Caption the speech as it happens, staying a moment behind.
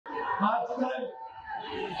आजकल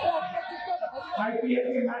आईपीएल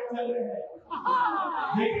के मैच चल रहे हैं,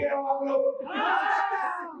 देखते हो आप लोग।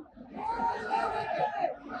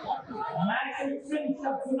 मैच फिक्सिंग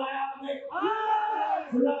सब सुना है आपने?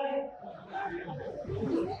 सुना है?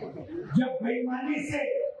 जब बेईमानी से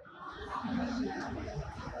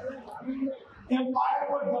एम्पायर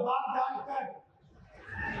को दबाव डालकर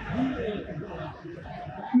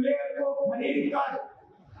प्लेयर को खरीद कर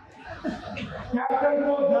कैप्टन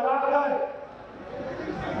को डराकर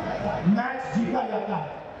मैच जीता जाता है।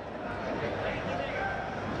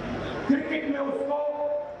 क्रिकेट में उसको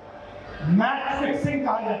मैच फिक्सिंग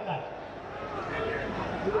कहा जाता है।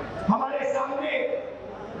 हमारे सामने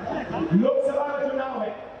लोकसभा का चुनाव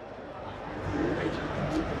है।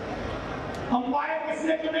 अंपायर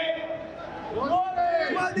किसने चुने?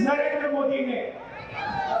 नरेंद्र मोदी ने।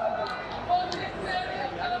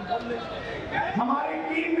 हमारी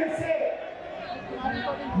टीम में से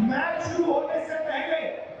मैच शुरू होने से पहले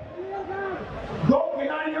 2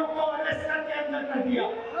 खिलाड़ियों को अरेस्ट करके अंदर कर दिया।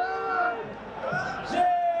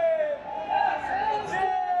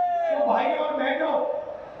 तो भाई और बहनों,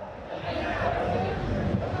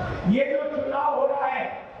 ये जो चुनाव हो रहा है,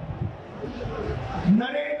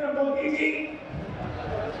 नरेंद्र मोदी जी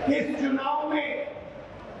इस चुनाव में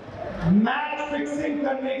मैच फिक्सिंग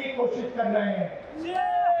करने की कोशिश कर रहे हैं।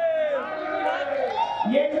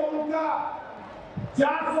 ये जो उनका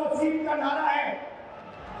 400 सीट का नारा है,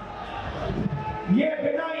 ये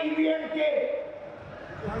बिना ईवीएम के,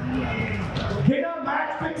 बिना मैच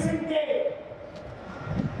फिक्सिंग के,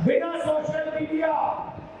 बिना सोशल मीडिया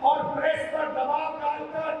और प्रेस पर दबाव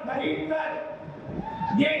डालकर खरीदकर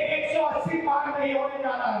ये 180 पार नहीं होने जा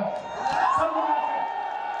रहा है।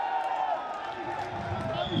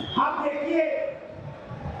 आप देखिए,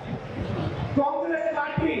 कांग्रेस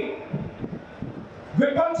पार्टी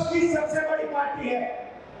विपक्ष की सबसे बड़ी पार्टी है।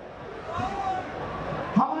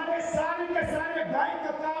 हमारे सारे के सारे बैंक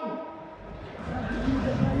अकाउंट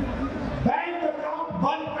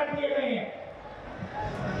बंद कर दिए गए हैं।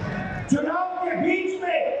 चुनाव के बीच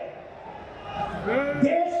में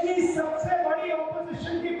देश की सबसे बड़ी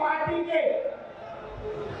ऑपोजिशन की पार्टी के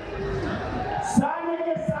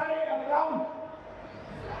सारे अकाउंट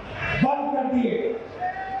बंद कर दिए।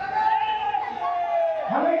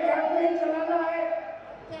 हमें कैंपेन चलाना है,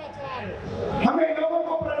 हमें लोगों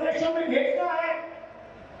को प्रदेशों में भेजना है,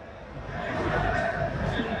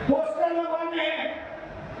 पोस्टर लगवाने हैं।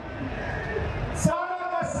 सारा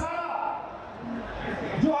का सारा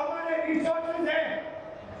जो हमारे रिसोर्सेज हैं,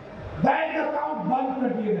 बैंक अकाउंट बंद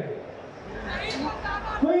कर दिए गए।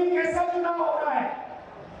 कोई कैसा चुनाव हो रहा है?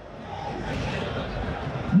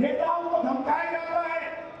 नेताओं को धमकाया जाता है,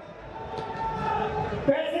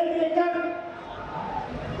 पैसे देकर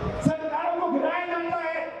सरकारों को गिराया जाता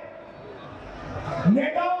है,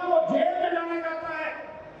 नेताओं को जेल में डाला जाता है,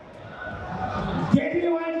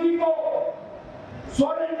 केजरीवाल जी को,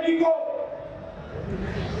 सोरेन जी को।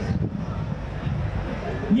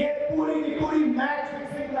 ये पूरी की पूरी मैच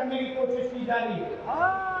फिक्सिंग करने की कोशिश की जा रही है।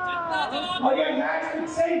 और ये मैच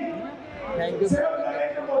फिक्सिंग सिर्फ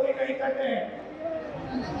नरेंद्र मोदी नहीं करते हैं।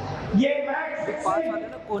 ये मैच फिक्सिंग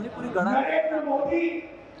नरेंद्र मोदी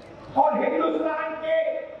और हिंदुस्तान के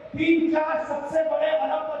 3-4 सबसे बड़े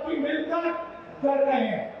अरबपति मिलकर कर रहे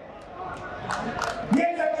हैं। ये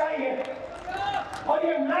सच्चाई है। और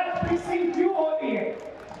ये मैच फिक्सिंग क्यों हो रही है?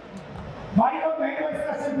 भाई और बहनों,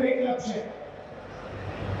 इसका सिर्फ एक लक्ष्य है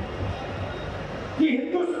कि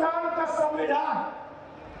हिंदुस्तान का संविधान,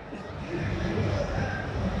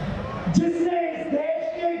 जिसने इस देश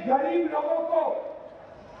के गरीब लोगों को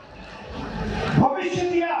भविष्य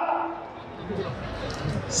दिया,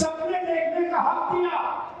 सपने देखने का हक दिया,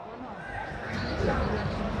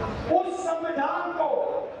 उस संविधान को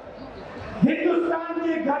हिंदुस्तान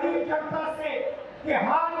की गरीब जनता से के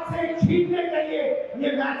हाथ से छीनने के लिए ये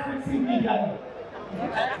मैच फिक्सिंग की जा रही है।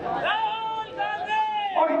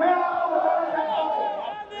 और मैं आपको बताना चाहता हूं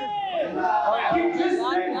कि जिस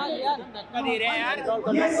दिन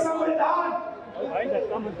ये संविधान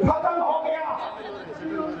खत्म हो गया,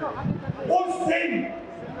 उस दिन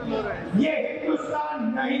ये हिंदुस्तान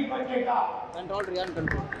नहीं बचेगा।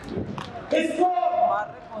 इसको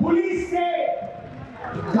पुलिस से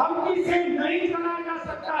धमकी से नहीं चलाया जा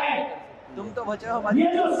सकता है। तुम तो बचे हो। ये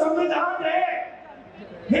जो संविधान है,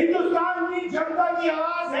 हिंदुस्तान की जनता की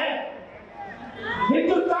आवाज है,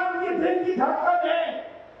 हिंदुस्तान की दिल की धड़कन है।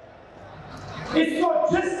 इसको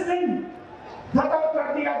जिस दिन खत्म कर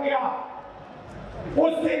दिया गया,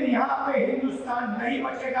 उस दिन यहाँ पे हिंदुस्तान नहीं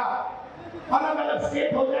बचेगा। अलग अलग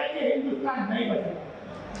स्टेट हो जाएंगे, हिंदुस्तान नहीं बचेगा।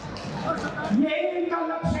 यही इनका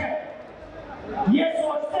लक्ष्य है। ये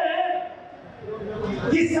सोचते हैं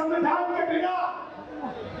कि संविधान के बिना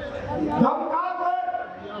धमकाकर,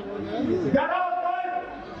 डराकर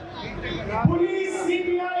police,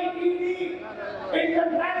 CBI, ED, income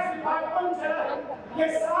tax department के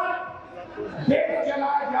साथ देश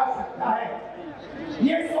चलाया जा सकता है।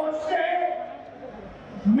 ये सोचते हैं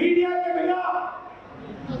मीडिया के बिना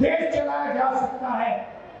देश चलाया जा सकता है।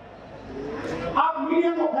 आप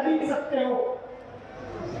मीडिया को खरीद सकते हो,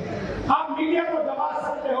 आप मीडिया को दबा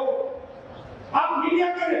सकते हो, आप मीडिया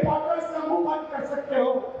के रिपोर्टर्स का मुंह बंद कर सकते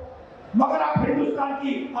हो, मगर आप हिंदुस्तान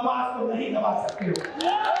की आवाज को नहीं दबा सकते हो।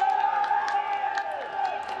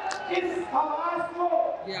 इस आवाज को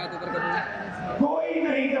कोई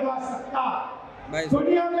नहीं दबा सकता।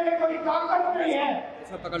 दुनिया में कोई ताकत नहीं है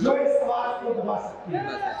जो इस आवाज को दबा सकती है।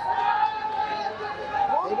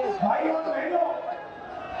 भाई और बहनों,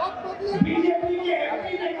 बीजेपी के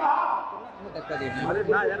एमपी ने कहा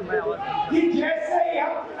कि जैसे ही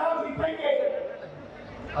हम चुनाव जीतेंगे,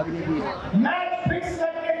 मैच फिक्स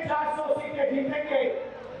करके 400 सीटें जीतेंगे,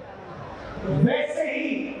 वैसे ही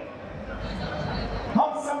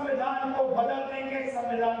हम संविधान को बदल देंगे,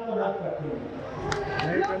 संविधान को रद्द कर देंगे।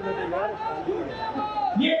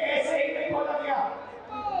 ये ऐसे ही नहीं बोला गया,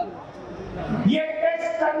 ये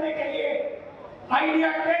टेस्ट करने के लिए,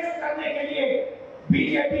 आइडिया टेस्ट करने के लिए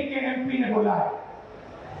बीजेपी के एमपी ने बोला है।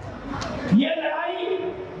 ये लड़ाई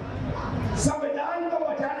संविधान को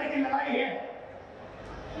बचाने की लड़ाई है।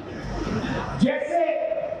 जैसे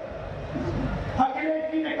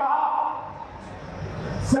अखिलेश जी ने कहा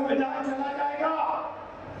संविधान चला जाएगा,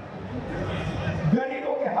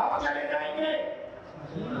 गरीबों के हक चले जाएंगे,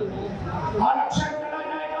 आरक्षण चला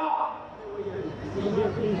जाएगा,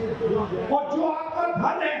 और जो आपका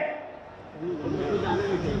धन है,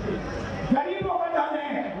 गरीबों का धन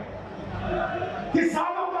है,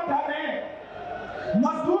 किसानों का धन है,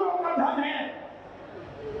 मजदूरों का धन है,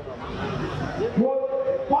 वो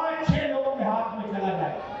 5-6 लोगों के हाथ में चला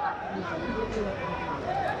जाए।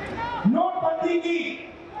 नोटबंदी की,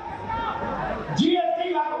 जीएसटी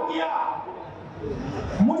लागू किया।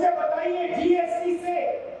 मुझे बताइए, जीएसटी से,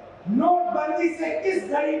 नोटबंदी से किस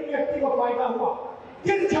गरीब व्यक्ति को फायदा हुआ?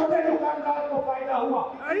 किस छोटे दुकानदार को फायदा हुआ?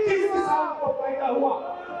 किस किसान को फायदा हुआ?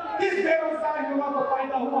 किस बेरोजगार युवा को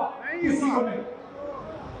फायदा हुआ? किसी को नहीं।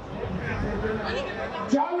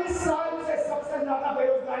 40 साल से सबसे ज्यादा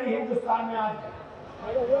बेरोजगारी हिंदुस्तान में आज है।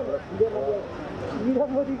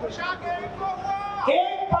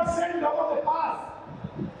 1% लोगों के पास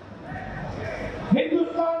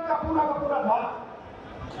हिंदुस्तान का पूरा धन,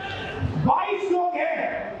 22 लोग हैं,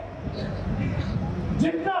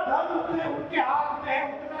 जितना धन उनके हाथ में है,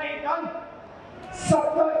 उतना ही धन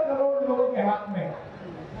 70 करोड़ लोगों के हाथ में है।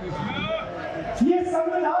 ये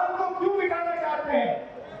संविधान को क्यों मिटाना चाहते हैं?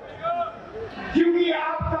 क्योंकि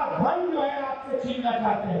आपका धन जो है आपसे छीनना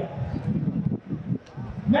चाहते हैं।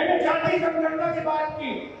 मैंने जाति जनगणना की बात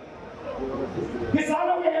की,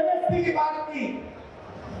 किसानों के एमएसपी की बात की,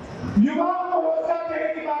 युवाओं को रोजगार देने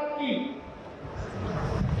की बात की।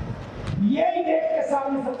 यही देश के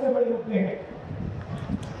सामने सबसे बड़े मुद्दे हैं।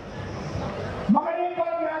 मगर एक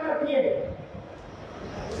बात ध्यान रखिए,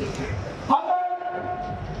 अगर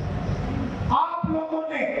आप लोगों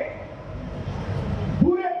ने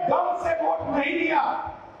पूरे दम से वोट नहीं दिया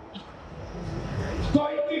तो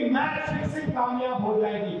इनकी मैच फिक्सिंग कामयाब हो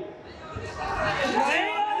जाएगी।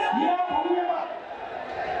 ये भूलिए मत।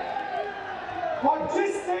 और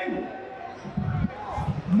जिस दिन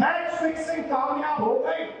मैच फिक्सिंग कामयाब हो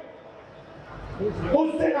गई, उस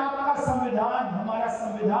दिन आपका संविधान, हमारा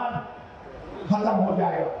संविधान खत्म हो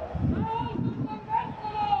जाएगा।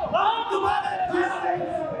 जिस दिन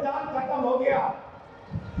संविधान खत्म हो गया,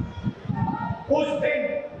 उस दिन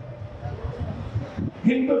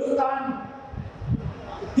हिंदुस्तान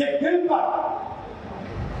के दिल पर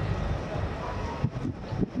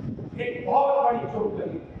एक बहुत बड़ी चोट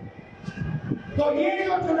लगी। तो ये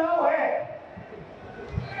जो चुनाव है,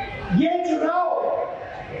 ये चुनाव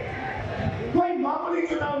कोई मामूली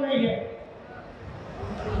चुनाव नहीं है।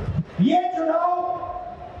 ये चुनाव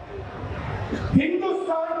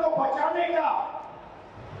हिंदुस्तान को बचाने का,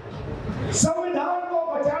 संविधान को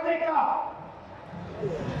बचाने का,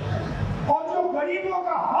 और जो गरीबों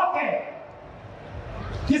का हक है,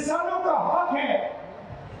 किसानों का हक है,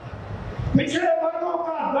 पिछड़े वर्गों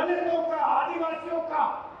का, दलितों का, आदिवासियों का,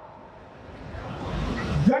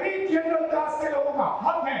 गरीब जनरल कास्ट के लोगों का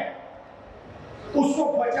हक है, उसको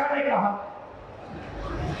बचाने का हक,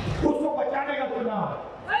 उसको बचाने का चुनाव।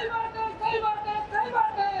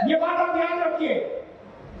 ये बात आप ध्यान रखिए,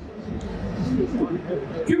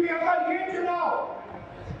 क्योंकि अगर ये चुनाव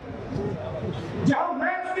जहां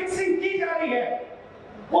मैच फिक्सिंग की जा रही है,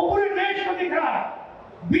 वो पूरे देश को दिख रहा है,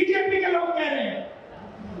 बीजेपी के लोग कह रहे हैं।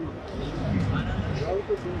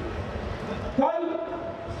 कल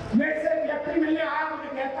मेरे से व्यक्ति मिलने आया, मुझे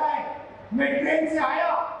कहता है मैं ट्रेन से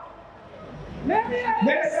आया,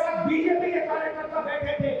 मेरे साथ बीजेपी के कार्यकर्ता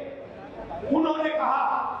बैठे थे, उन्होंने कहा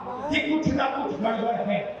कि कुछ ना कुछ गड़बड़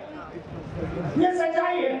है। ये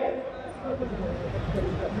सच्चाई है।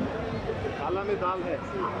 काला में दाल है।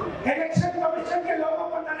 इलेक्शन कमीशन के लोगों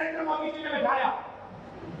को नरेंद्र मोदी जी ने बिठाया,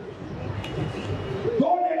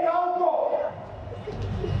 दो नेताओं को,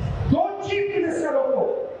 दो चीफ मिनिस्टरों को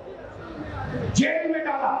जेल में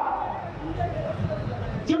डाला।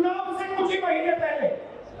 चुनाव से कुछ ही महीने पहले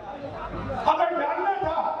अगर डालना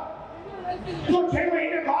था तो 6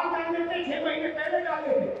 महीने बाद डालने थे, 6 महीने पहले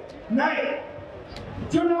डाले थे। नहीं,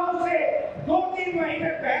 चुनाव से 2-3 महीने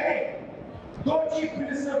पहले 2 चीफ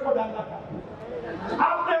मिनिस्टर को डालना था।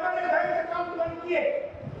 आपने हमारे बैंक अकाउंट बंद किए,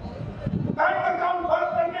 बैंक अकाउंट बंद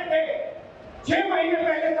करने थे, 6 महीने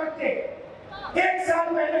पहले करते, 1 साल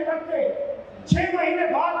पहले करते, 6 महीने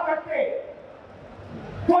बाद करते,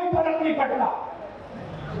 कोई फर्क नहीं पड़ता।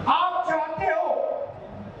 आप चाहते हो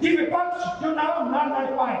कि विपक्ष चुनाव न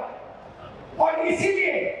लड़ पाए और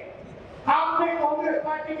इसीलिए आपने कांग्रेस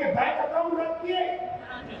पार्टी के बैंक अकाउंट रद्द किए,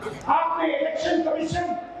 आपने इलेक्शन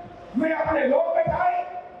कमीशन में अपने लोग बैठाए,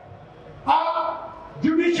 आप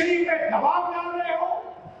जुडिशरी पे दबाव डाल रहे हो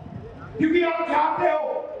क्योंकि आप चाहते हो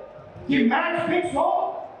कि मैच फिक्स हो,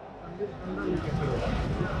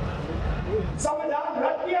 संविधान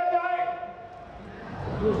रद्द किया जाए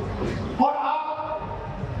और आप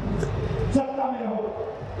सत्ता में रहो।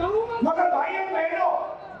 मगर भाइयों बहनों,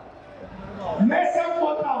 मैं सब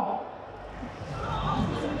बोलता हूं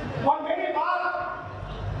और मेरी बात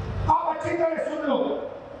आप अच्छी तरह सुन लो।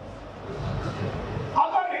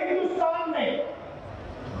 अगर हिंदुस्तान में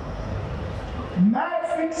मैच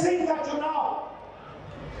फिक्सिंग का चुनाव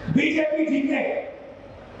बीजेपी जीते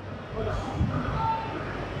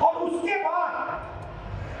और उसके बाद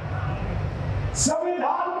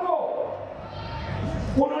संविधान को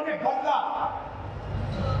उन्होंने बदला,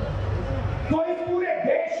 तो इस पूरे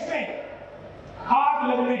देश में आग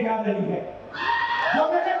लगने जा रही है। जो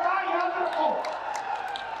मैंने कहा याद रखो,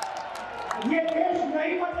 ये देश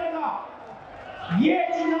नहीं बचेगा। ये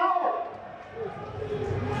चुनाव